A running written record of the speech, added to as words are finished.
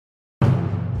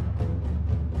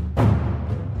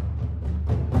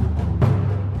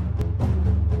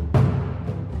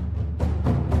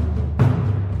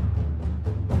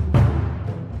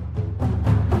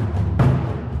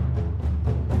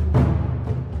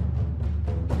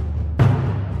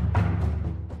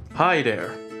Hi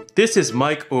there, this is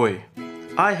Mike Uy.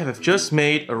 I have just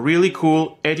made a really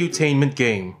cool edutainment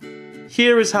game.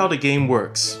 Here is how the game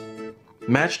works.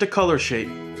 Match the color shape.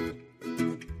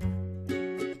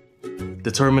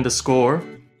 Determine the score.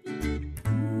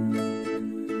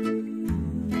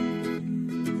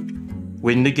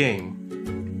 Win the game.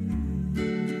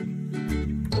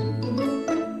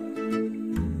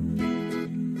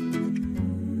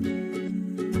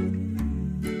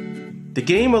 The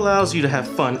game allows you to have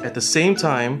fun at the same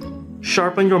time,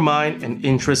 sharpen your mind and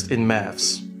interest in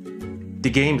maths. The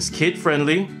game is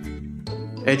kid-friendly,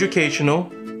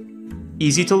 educational,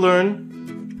 easy to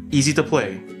learn, easy to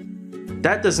play.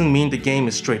 That doesn't mean the game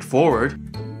is straightforward.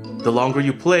 The longer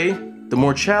you play, the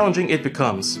more challenging it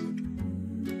becomes.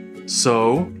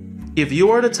 So, if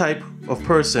you are the type of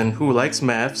person who likes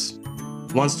maths,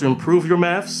 wants to improve your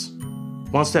maths,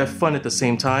 wants to have fun at the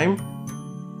same time,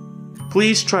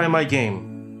 please try my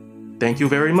game. Thank you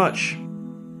very much.